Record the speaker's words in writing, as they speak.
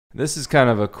This is kind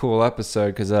of a cool episode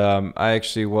because I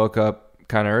actually woke up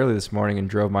kind of early this morning and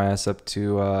drove my ass up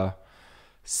to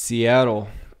Seattle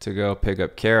to go pick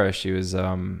up Karah. She was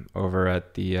over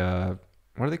at the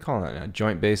what are they calling it?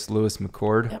 Joint Base Lewis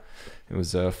McChord. Yep. It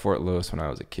was Fort Lewis when I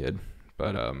was a kid,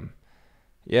 but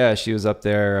yeah, she was up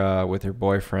there with her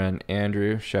boyfriend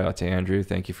Andrew. Shout out to Andrew.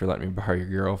 Thank you for letting me borrow your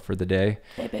girl for the day.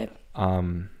 Hey, babe.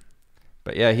 Um,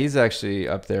 but yeah, he's actually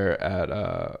up there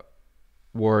at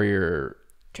Warrior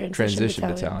Transition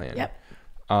Battalion. Yep.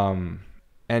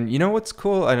 And you know what's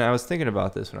cool? And I was thinking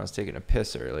about this when I was taking a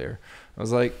piss earlier. I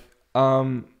was like,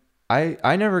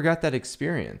 I never got that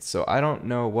experience, so I don't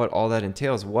know what all that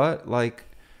entails. What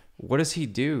does he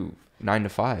do 9 to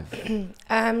 5?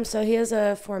 So he has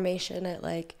a formation at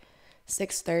like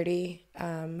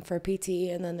 6:30 for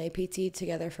PT, and then they PT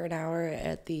together for an hour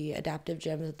at the adaptive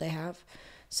gym that they have.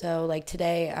 So like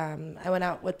today, I went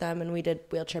out with them and we did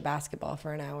wheelchair basketball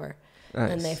for an hour. Nice.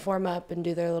 And they form up and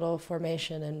do their little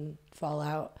formation and fall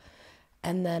out.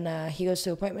 And then he goes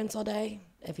to appointments all day.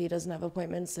 If he doesn't have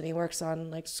appointments, then he works on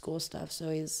like school stuff. So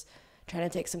he's trying to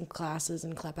take some classes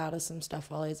and clap out of some stuff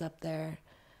while he's up there.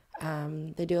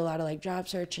 They do a lot of like job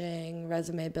searching,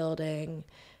 resume building,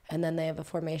 and then they have a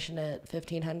formation at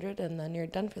 1500, and then you're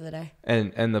done for the day.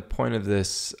 And the point of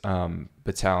this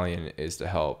battalion is to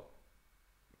help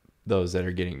those that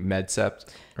are getting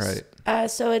med-cept, right?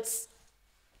 So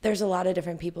there's a lot of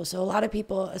different people. So a lot of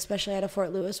people, especially out of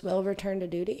Fort Lewis, will return to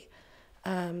duty.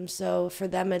 So for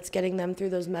them, it's getting them through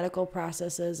those medical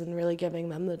processes and really giving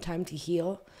them the time to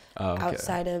heal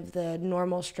outside of the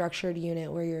normal structured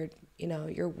unit where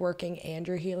you're working and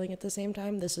you're healing at the same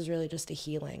time. This is really just a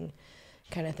healing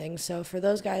kind of thing. So for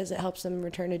those guys, it helps them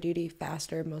return to duty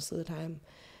faster most of the time.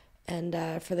 And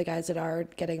for the guys that are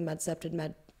getting med-cept and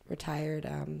med retired,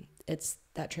 it's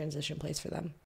that transition place for them.